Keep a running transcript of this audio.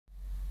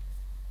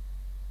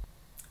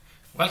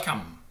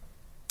Welcome,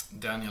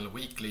 Daniel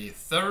Weekly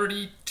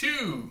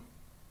 32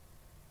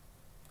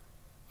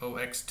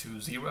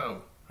 OX20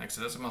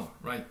 hexadecimal,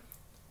 right?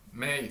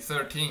 May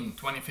 13,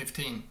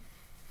 2015.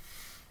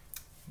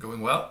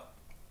 Going well.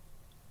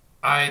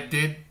 I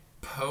did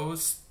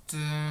post.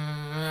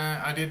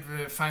 I did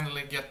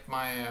finally get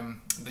my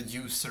the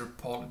user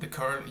poll, the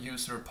curl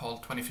user poll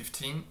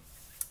 2015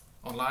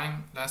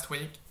 online last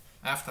week,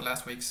 after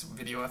last week's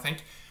video, I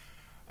think,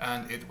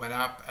 and it went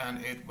up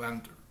and it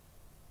went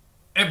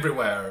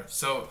everywhere.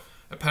 So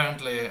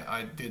apparently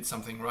I did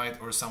something right,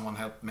 or someone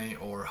helped me,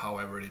 or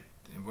however it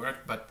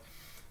worked. But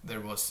there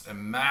was a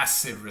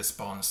massive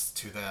response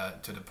to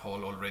the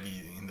poll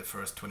already in the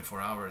first 24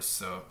 hours.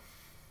 So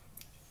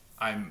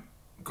I'm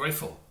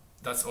grateful.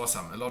 That's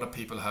awesome. A lot of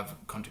people have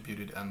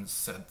contributed and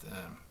said,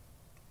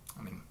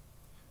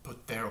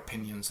 put their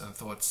opinions and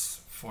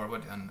thoughts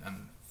forward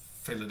and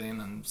fill it in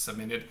and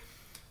submit it.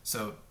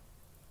 So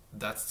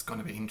that's going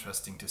to be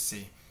interesting to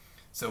see.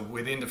 So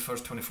within the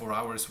first 24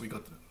 hours, we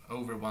got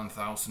over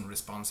 1,000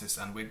 responses,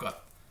 and we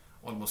got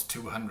almost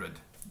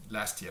 200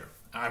 last year.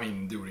 I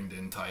mean, during the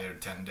entire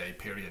 10-day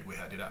period we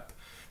had it up.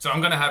 So I'm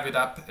going to have it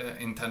up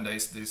in 10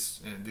 days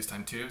this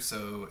time too.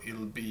 So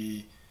it'll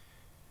be,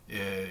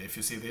 if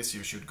you see this,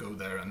 you should go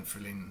there and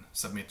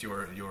submit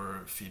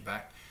your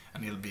feedback,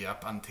 and it'll be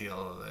up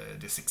until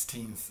the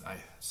 16th. I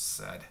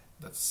said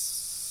that's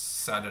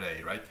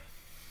Saturday, right?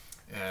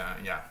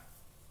 Yeah.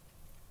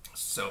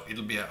 So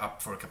it'll be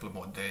up for a couple of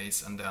more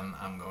days, and then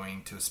I'm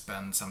going to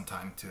spend some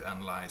time to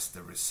analyze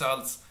the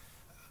results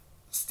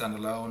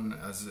standalone,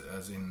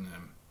 as in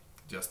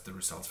just the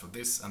results for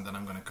this, and then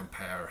I'm going to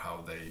compare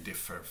how they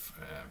differ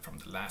from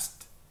the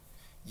last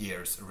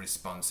year's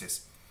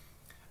responses.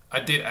 I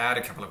did add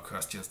a couple of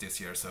questions this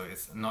year, so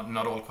it's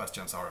not all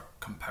questions are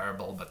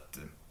comparable, but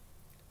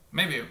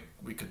maybe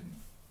we could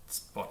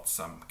spot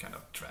some kind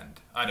of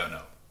trend. I don't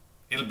know.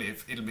 It'll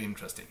be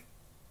interesting.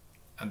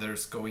 And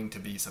there's going to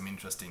be some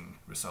interesting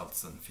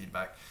results and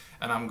feedback.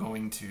 And I'm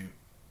going to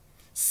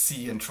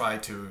see and try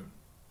to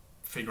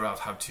figure out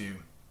how to,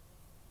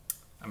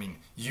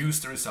 use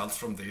the results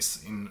from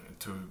this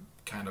to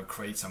kind of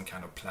create some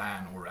kind of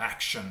plan or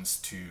actions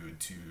to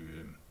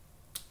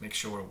make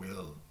sure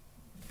we'll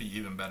be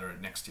even better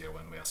next year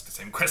when we ask the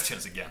same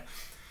questions again.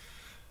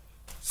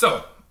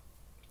 So,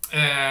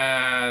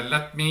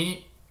 let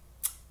me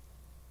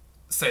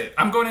say,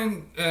 I'm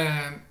going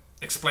to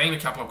explain a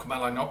couple of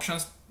command line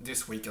options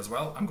this week as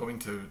well. I'm going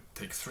to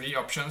take 3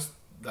 options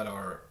that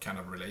are kind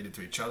of related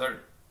to each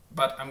other,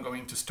 but I'm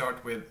going to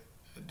start with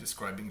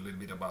describing a little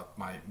bit about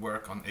my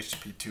work on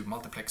HPACK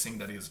multiplexing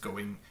that is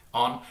going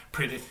on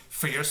pretty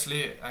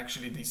fiercely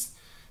actually these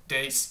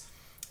days.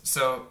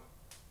 So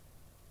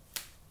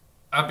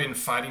I've been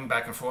fighting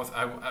back and forth.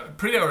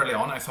 Pretty early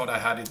on I thought I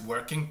had it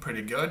working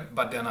pretty good,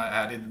 but then I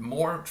added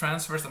more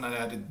transfers and I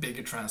added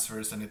bigger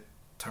transfers, and it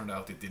turned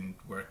out it didn't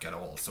work at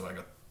all. So I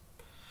got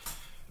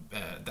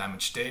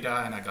damaged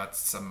data, and I got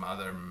some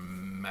other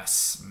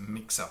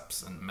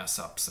mix-ups and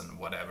mess-ups and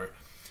whatever.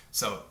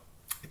 So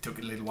it took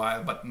a little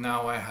while, but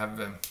now I have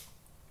I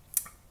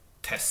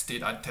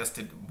tested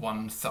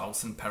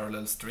 1,000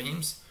 parallel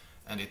streams,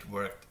 and it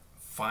worked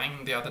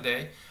fine the other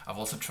day. I've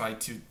also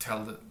tried to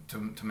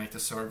to make the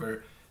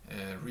server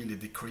really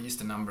decrease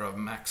the number of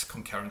max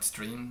concurrent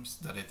streams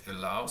that it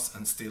allows,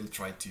 and still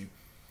try to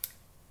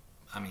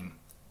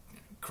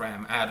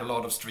add a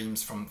lot of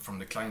streams from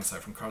the client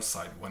side, from curl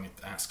side, when it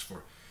asks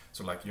for.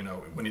 So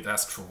when it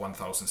asks for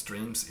 1,000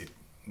 streams,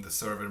 the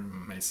server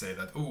may say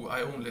that, oh,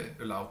 I only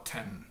allow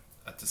 10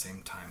 at the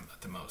same time at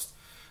the most.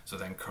 So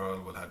then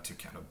curl will have to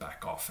kind of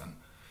back off, and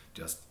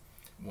just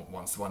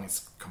once one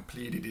is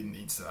completed, it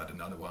needs to add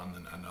another one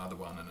and another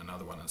one and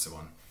another one and so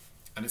on.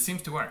 And it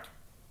seems to work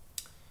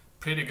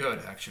pretty good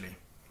actually.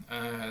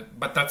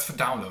 But that's for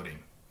downloading.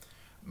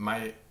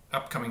 My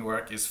upcoming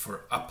work is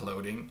for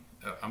uploading.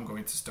 I'm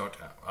going to start,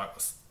 I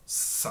was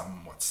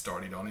somewhat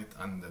started on it,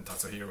 and then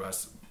Tatsuhiro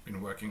has been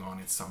working on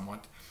it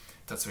somewhat.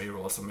 Tatsuhiro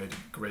also made a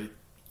great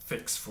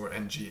fix for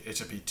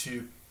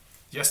HPACK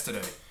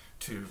yesterday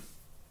to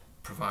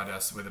provide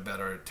us with a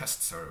better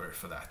test server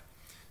for that.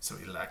 So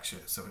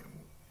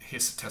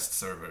his test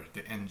server,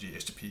 the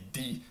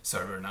HPACK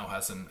server, now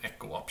has an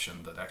echo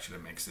option that actually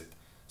makes it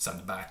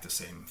send back the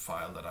same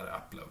file that I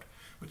upload,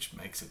 which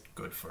makes it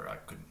good for,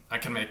 I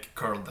can make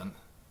curl then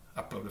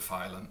upload a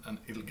file and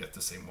it'll get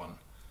the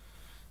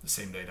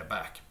same data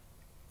back,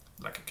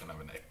 like a kind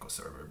of an echo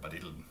server, but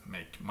it'll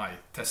make my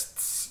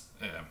tests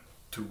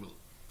tool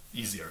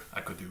easier. I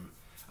could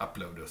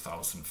upload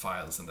 1,000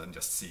 files and then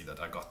just see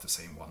that I got the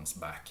same ones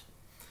back,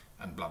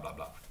 and blah blah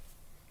blah.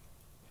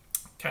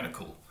 Kind of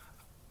cool.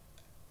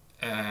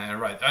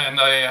 Right, and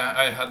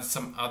I had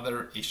some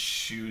other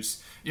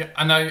issues. Yeah,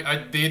 and I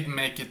did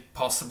make it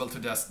possible to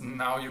just,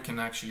 now you can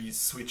actually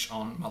switch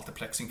on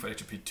multiplexing for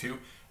HPACK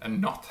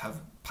and not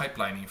have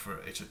pipelining for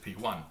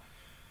HPACK1.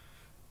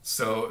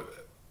 So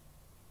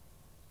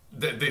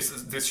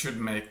this should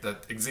make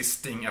that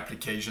existing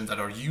applications that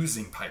are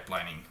using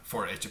pipelining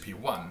for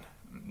HPACK1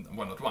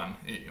 1.1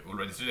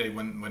 already today,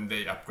 when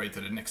they upgrade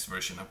to the next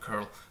version of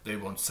curl, they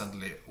won't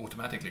suddenly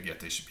automatically get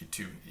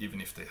HTTP2, even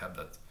if they have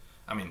that.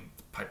 I mean,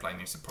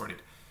 pipelining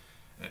supported.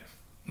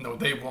 No,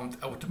 they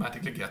won't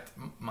automatically get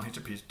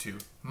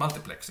HTTP2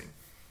 multiplexing,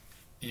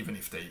 even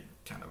if they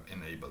kind of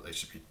enable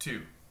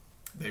HTTP2.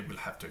 They will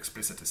have to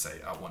explicitly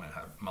say, I want to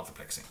have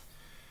multiplexing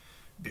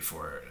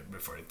before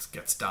it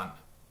gets done.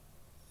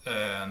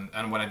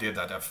 And when I did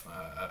that,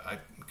 I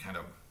kind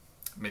of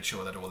made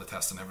sure that all the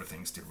tests and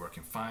everything is still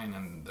working fine,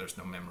 and there's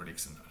no memory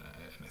leaks and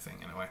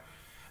anything anyway.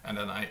 And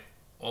then I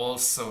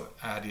also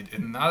added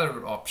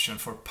another option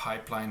for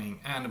pipelining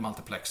and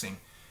multiplexing,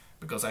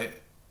 because I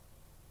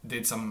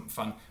did some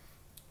fun.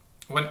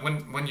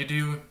 When you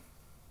do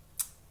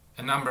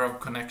a number of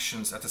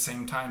connections at the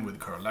same time with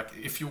curl, like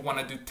if you want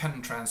to do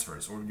 10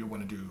 transfers or you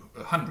want to do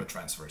 100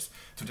 transfers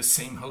to the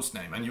same host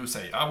name, and you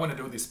say, I want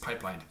to do this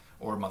pipelined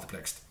or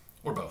multiplexed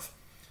or both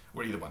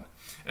or either one,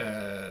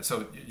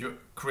 so you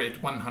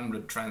create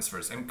 100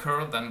 transfers, and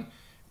curl then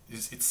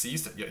it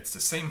sees that, yeah, it's the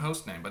same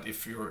host name, but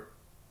if you're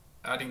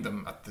adding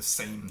them at the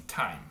same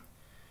time,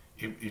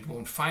 it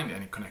won't find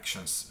any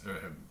connections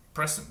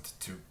present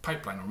to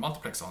pipeline or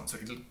multiplex on, so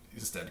it'll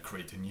instead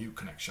create a new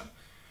connection.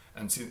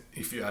 And so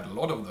if you add a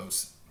lot of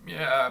those,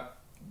 yeah,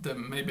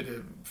 maybe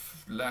the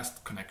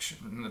last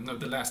connection, no,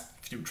 the last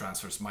few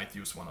transfers might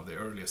use one of the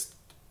earliest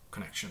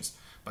connections,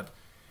 but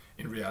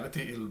in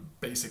reality it'll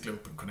basically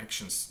open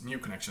connections, new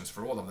connections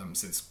for all of them,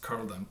 since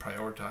curl then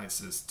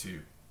prioritizes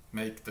to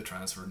make the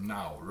transfer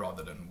now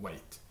rather than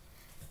wait.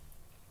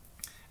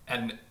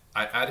 And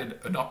I added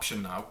an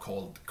option now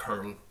called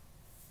curl,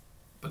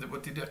 but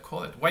what did I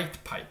call it?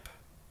 Wait pipe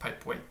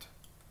wait.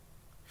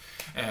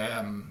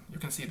 You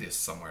can see this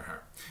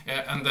somewhere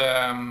here,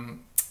 and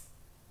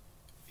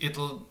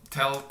it'll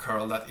tell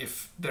curl that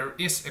if there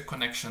is a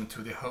connection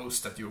to the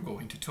host that you're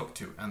going to talk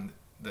to and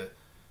the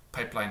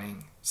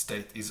pipelining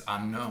state is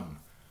unknown,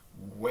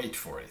 wait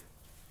for it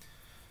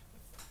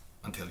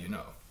until you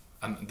know,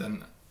 and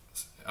then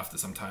after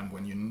some time,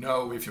 when you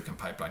know if you can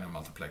pipeline or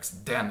multiplex,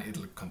 then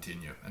it'll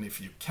continue. And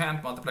if you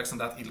can't multiplex on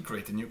that, it'll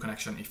create a new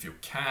connection. If you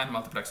can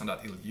multiplex on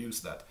that, it'll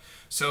use that.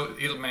 So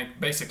it'll make,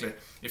 basically,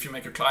 if you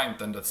make a client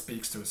then that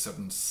speaks to a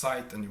certain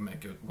site and you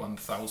make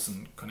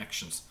 1,000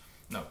 connections,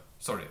 no,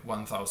 sorry,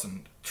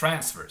 1,000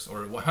 transfers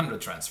or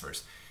 100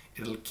 transfers,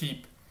 it'll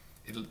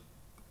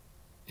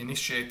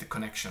initiate the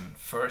connection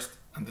first,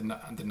 and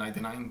the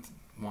 99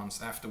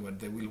 ones afterward,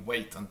 they will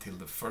wait until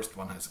the first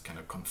one has kind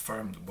of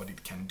confirmed what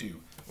it can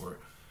do, or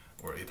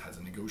it has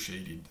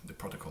negotiated the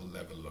protocol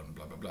level and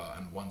blah blah blah,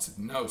 and once it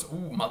knows,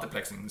 oh,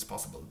 multiplexing is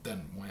possible,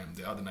 then when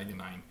the other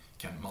 99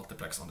 can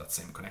multiplex on that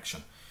same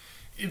connection,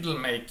 it'll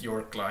make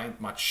your client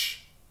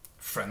much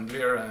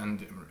friendlier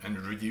and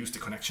reduce the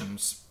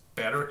connections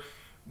better,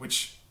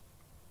 which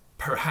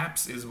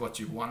perhaps is what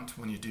you want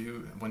when you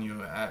do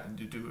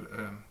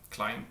a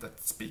client that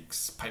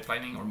speaks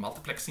pipelining or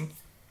multiplexing.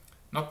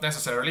 Not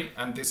necessarily,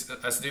 and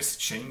as this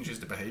changes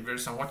the behavior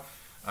somewhat,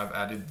 I've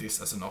added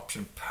this as an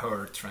option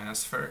per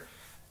transfer,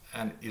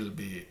 and it'll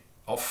be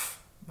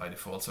off by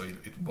default, so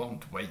it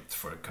won't wait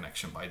for a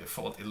connection by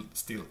default. It'll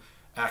still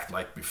act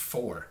like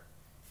before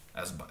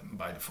as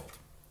by default.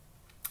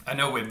 I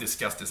know we've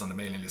discussed this on the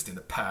mailing list in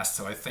the past,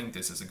 so I think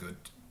this is a good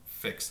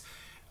fix.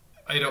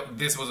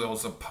 This was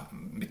also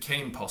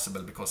became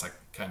possible because I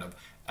kind of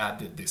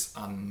added this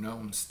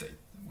unknown state.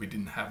 We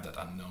didn't have that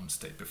unknown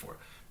state before.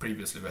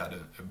 Previously we had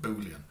a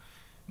boolean,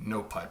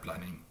 no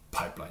pipelining.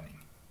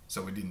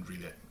 So we didn't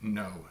really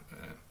know,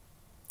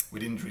 we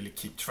didn't really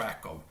keep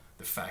track of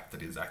the fact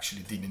that it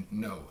actually didn't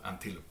know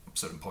until a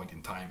certain point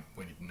in time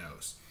when it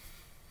knows.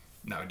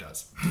 Now it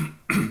does.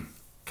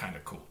 Kind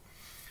of cool.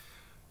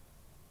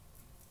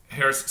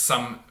 Here's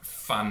some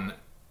fun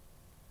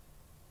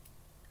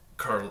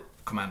curl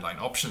command line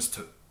options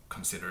to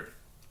consider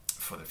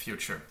for the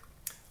future.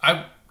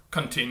 I've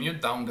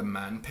continued down the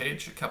man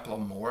page, a couple of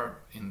more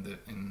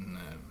in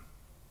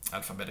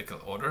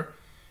alphabetical order,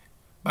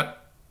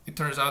 but it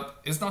turns out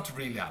it's not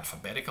really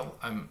alphabetical.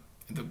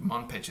 The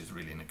man page is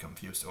really in a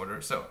confused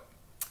order. So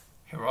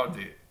here are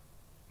the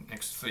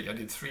next three. I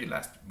did 3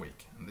 last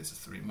week, and this is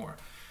 3 more.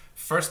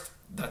 First,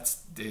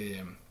 that's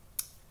the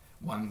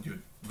one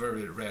you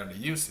very rarely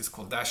use. It's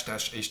called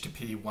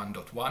 --HTTP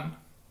 1.1.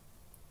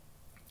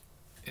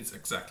 It's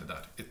exactly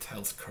that. It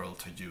tells curl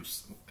to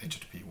use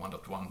HTTP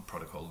 1.1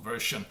 protocol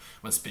version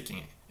when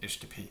speaking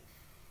HTTP.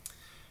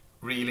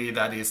 Really,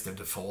 that is the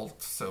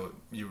default, so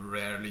you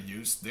rarely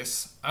use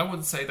this. I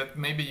would say that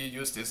maybe you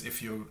use this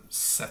if you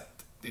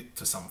set it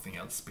to something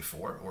else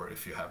before, or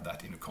if you have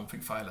that in a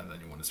config file and then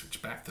you want to switch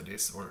back to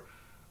this, or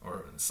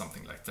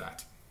something like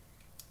that.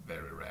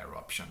 Very rare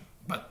option.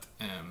 But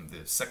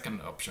the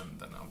second option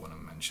that I want to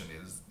mention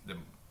is the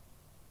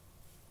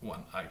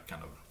one I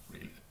kind of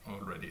really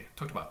already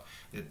talked about,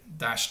 the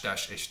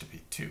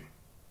 --HTTP2.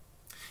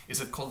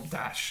 Is it called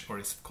dash or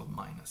is it called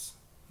minus?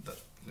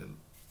 That little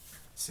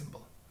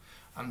symbol.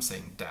 I'm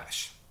saying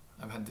dash.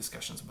 I've had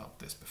discussions about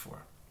this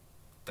before.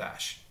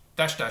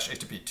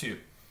 --HTTP2.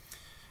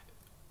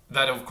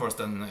 that of course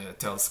then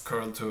tells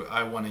curl to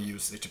I want to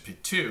use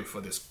HTTP2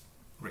 for this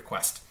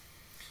request.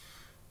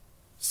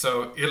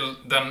 So it'll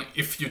then,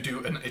 if you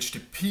do an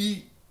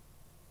HTTP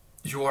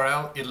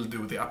URL, it'll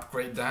do the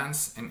upgrade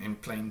dance in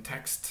plain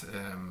text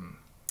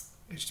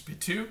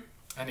HTTP2,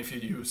 and if you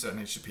use an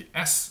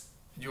HTTPS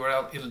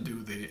URL, it'll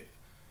do the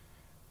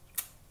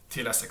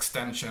TLS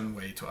extension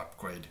way to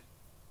upgrade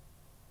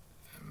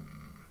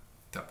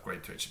to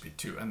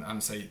HTTP2. And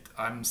I'm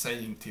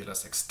saying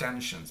TLS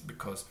extensions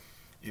because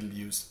it'll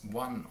use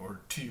one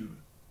or two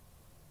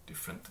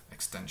different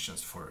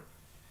extensions for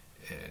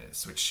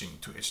switching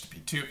to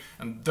HTTP2,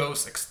 and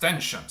those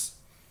extensions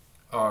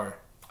are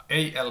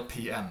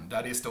ALPN.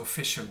 That is the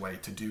official way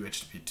to do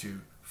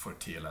HTTP2 for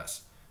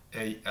TLS.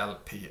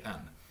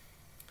 ALPN.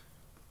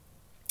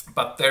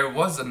 But there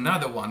was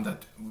another one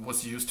that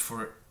was used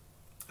for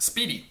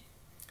Speedy.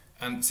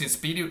 And since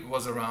Speedy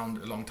was around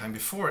a long time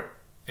before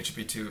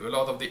HTTP2, a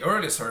lot of the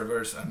early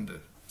servers,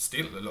 and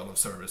still a lot of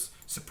servers,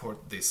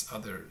 support this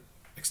other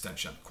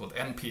extension called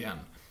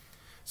NPN.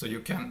 So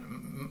you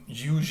can,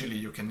 usually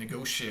you can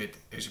negotiate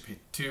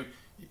HTTP2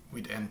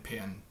 with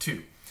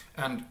NPN2.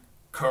 And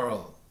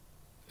curl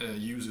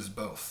uses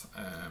both,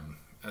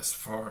 as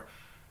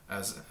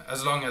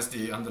long as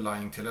the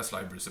underlying TLS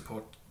library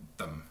support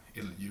them,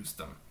 it'll use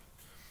them.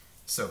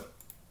 So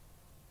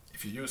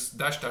if you use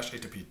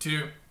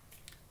 --HTTP2,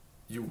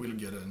 you will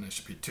get an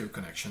HTTP2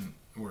 connection,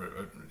 or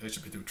an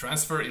HTTP2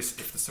 transfer is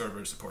if the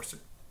server supports it.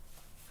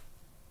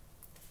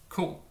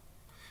 Cool.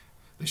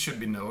 There should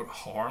be no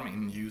harm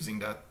in using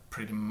that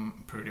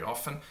pretty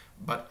often,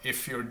 but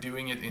if you're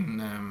doing it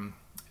in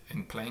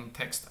plain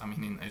text, I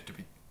mean in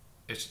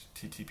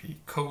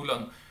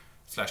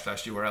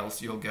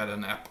HTTP://URLs, you'll get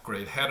an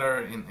upgrade header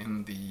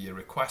in the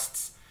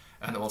requests,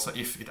 and also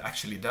if it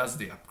actually does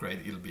the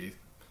upgrade,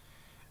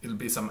 it'll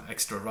be some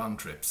extra round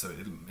trip. So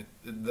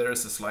there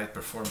is a slight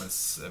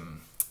performance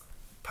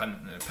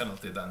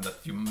penalty then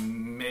that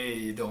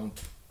you don't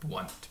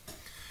want.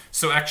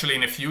 So actually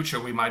in the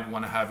future we might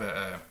want to have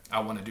I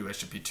want to do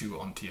HTTP2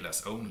 on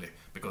TLS only,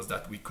 because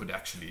that we could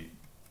actually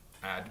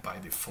add by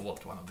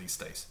default one of these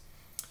days.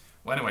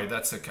 Well, anyway,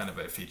 that's a kind of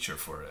a feature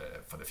for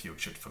the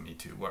future for me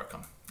to work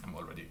on. I'm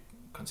already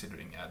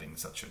considering adding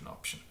such an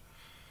option.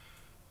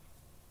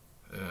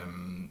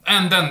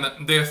 And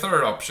then the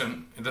third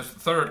option, the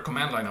third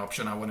command line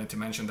option I wanted to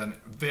mention, then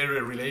very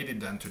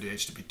related then to the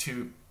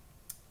HTTP2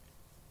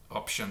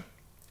 option,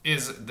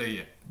 is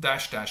the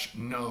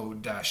 --no-npn.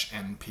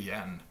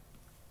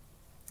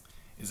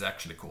 Is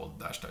actually called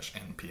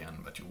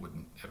 --npn, but you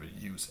wouldn't ever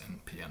use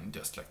npn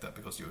just like that,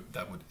 because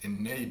that would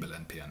enable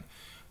npn.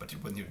 But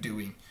when you're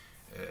doing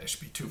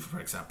HTTP2, for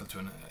example, to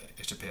an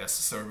HTTPS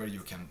server, you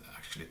can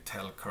actually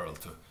tell curl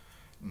to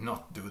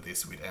not do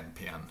this with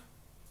npn.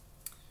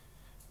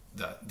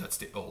 That's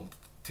the old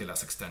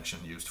TLS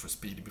extension used for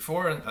Speedy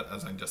before, and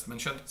as I just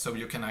mentioned. So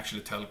you can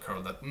actually tell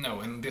curl that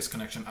no, in this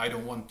connection I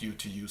don't want you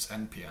to use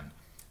npn.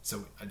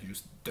 So I'd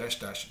use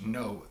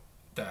 --no-npn.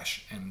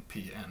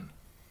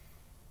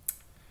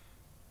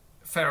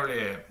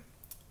 Fairly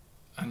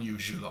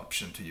unusual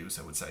option to use,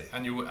 I would say.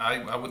 And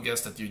I would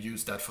guess that you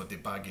use that for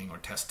debugging or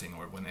testing,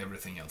 or when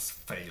everything else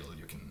fails,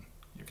 you can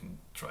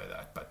try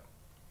that. But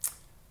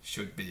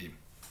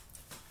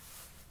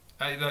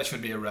that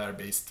should be a rare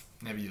beast.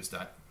 Never use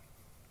that.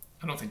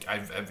 I don't think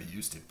I've ever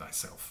used it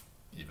myself,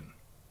 even.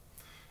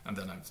 And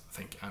then I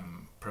think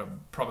I'm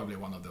probably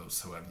one of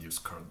those who have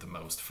used curl the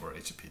most for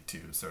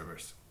HTTP2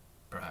 servers,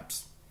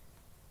 perhaps,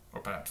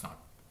 or perhaps not.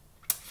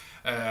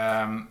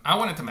 I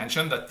wanted to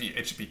mention that the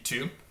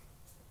HTTP2,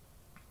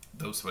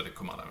 those were the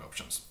command line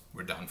options.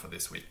 We're done for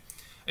this week.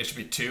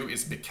 HTTP2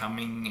 is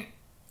becoming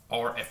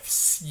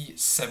RFC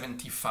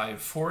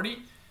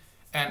 7540,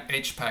 and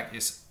HPACK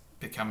is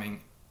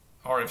becoming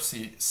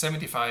RFC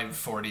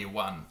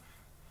 7541.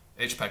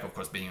 HPACK, of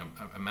course, being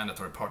a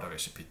mandatory part of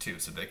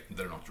HTTP2, so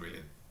they're not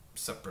really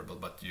separable,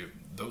 but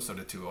those are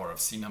the two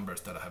RFC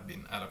numbers that have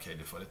been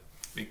allocated for it.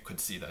 We could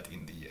see that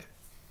in the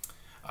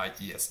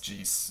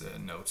IESG's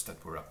notes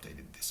that were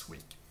updated this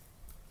week.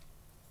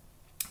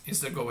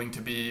 Is there going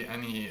to be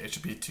any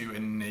HTTP2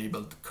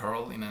 enabled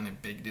curl in any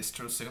big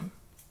distro soon?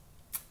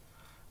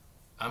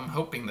 I'm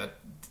hoping that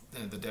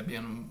the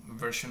Debian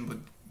version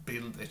would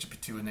build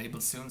HTTP2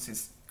 enabled soon,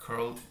 since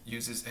curl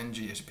uses ng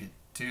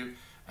HTTP2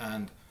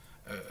 and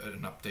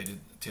an updated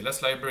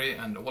TLS library,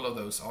 and all of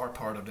those are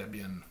part of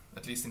Debian,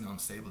 at least in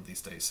unstable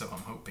these days. So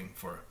I'm hoping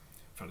for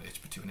the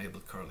HTTP2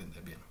 enabled curl in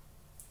Debian.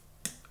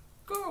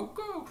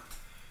 Go!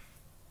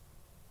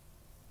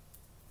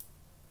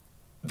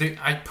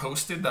 I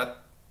posted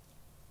that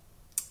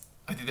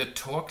I did a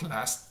talk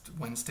last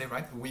Wednesday,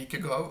 right, a week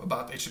ago,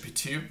 about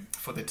HTTP2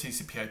 for the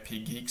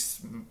TCP/IP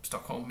Geeks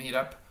Stockholm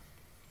meetup.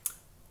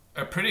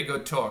 A pretty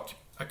good talk.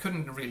 I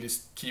couldn't really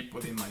keep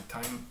within my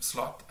time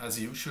slot as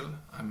usual.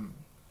 I'm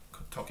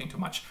talking too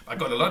much. I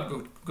got a lot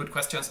of good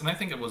questions, and I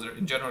think it was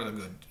in general a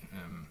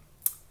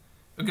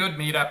good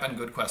meetup, and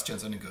good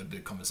questions, and a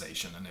good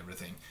conversation and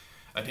everything.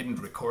 I didn't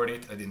record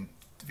it. I didn't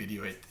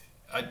video it.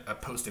 I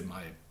posted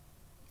my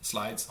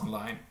slides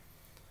online,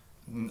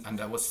 and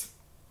that was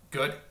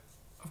good.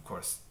 of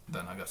course,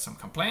 then I got some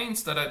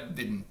complaints that I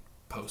didn't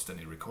post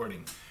any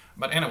recording.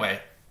 But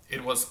anyway,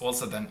 it was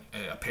also then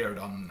appeared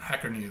on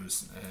Hacker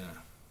News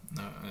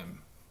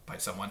by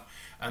someone,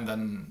 and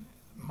then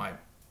my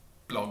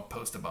blog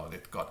post about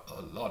it got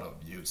a lot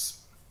of views.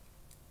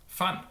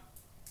 Fun.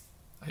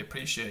 I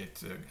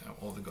appreciate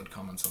all the good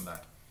comments on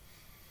that.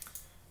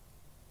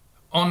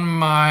 On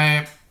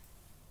my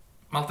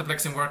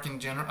multiplexing work in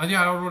general,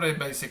 yeah, I already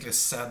basically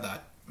said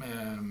that.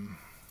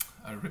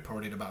 I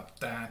reported about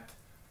that.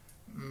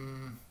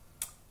 I'm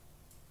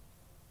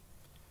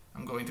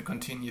going to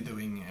continue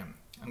doing.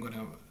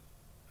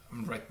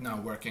 I'm right now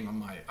working on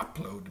my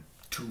upload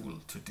tool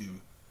to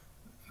do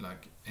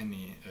like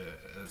any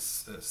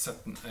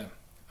certain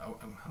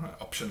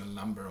optional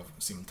number of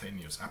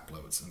simultaneous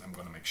uploads, and I'm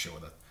going to make sure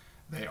that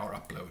they are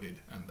uploaded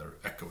and they're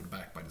echoed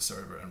back by the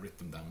server and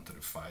written down to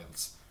the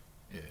files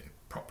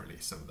properly,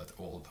 so that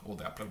all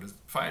the uploaded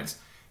files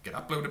get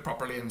uploaded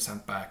properly and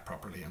sent back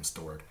properly and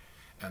stored.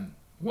 And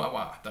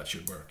voila, that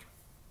should work.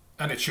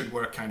 And it should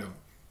work kind of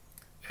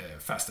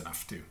fast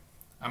enough too.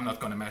 I'm not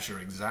going to measure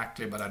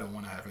exactly, but I don't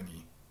want to have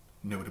any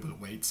notable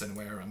weights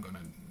anywhere. I'm going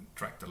to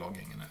track the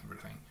logging and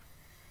everything.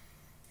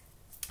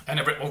 And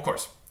of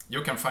course,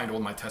 you can find all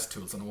my test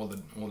tools and all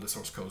the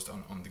source code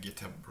on the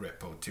GitHub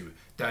repo too.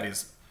 That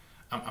is,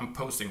 I'm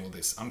posting all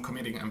this. I'm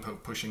committing and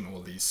pushing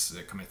all these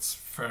commits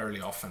fairly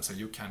often, so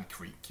you can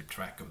keep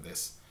track of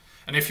this.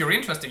 And if you're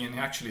interested in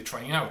actually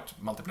trying out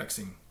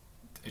multiplexing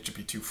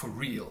HPACK for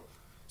real,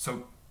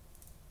 so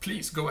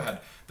please go ahead.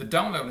 The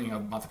downloading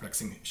of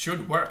multiplexing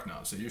should work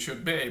now, so you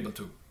should be able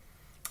to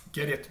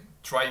get it,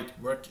 try it,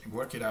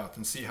 work it out,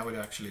 and see how it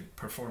actually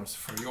performs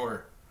for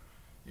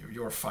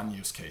your fun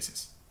use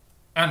cases.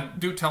 And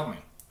do tell me.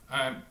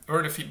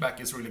 Early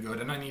feedback is really good,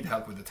 and I need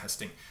help with the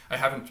testing. I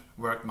haven't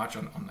worked much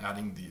on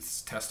adding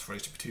these tests for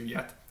HPACK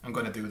yet. I'm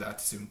going to do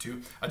that soon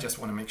too. I just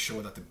want to make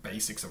sure that the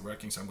basics are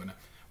working, so I'm going to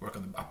work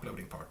on the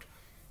uploading part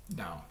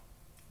now.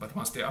 But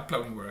once the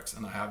uploading works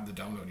and I have the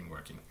downloading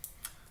working,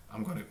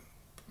 I'm going to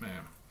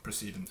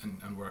proceed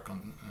and work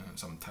on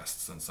some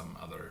tests and some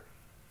other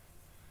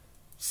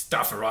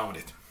stuff around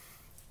it.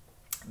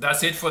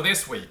 That's it for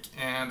this week,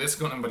 and this is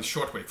going to be a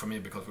short week for me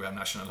because we have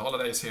national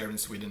holidays here in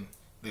Sweden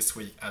this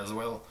week as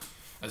well,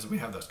 as we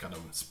have that kind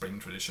of spring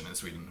tradition in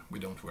Sweden. We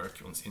don't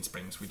work in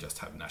springs, we just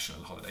have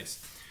national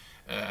holidays.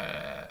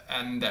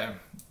 And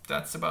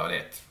that's about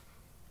it.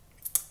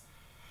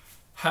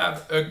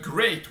 Have a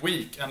great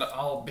week, and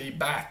I'll be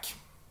back.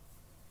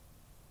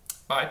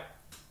 Bye.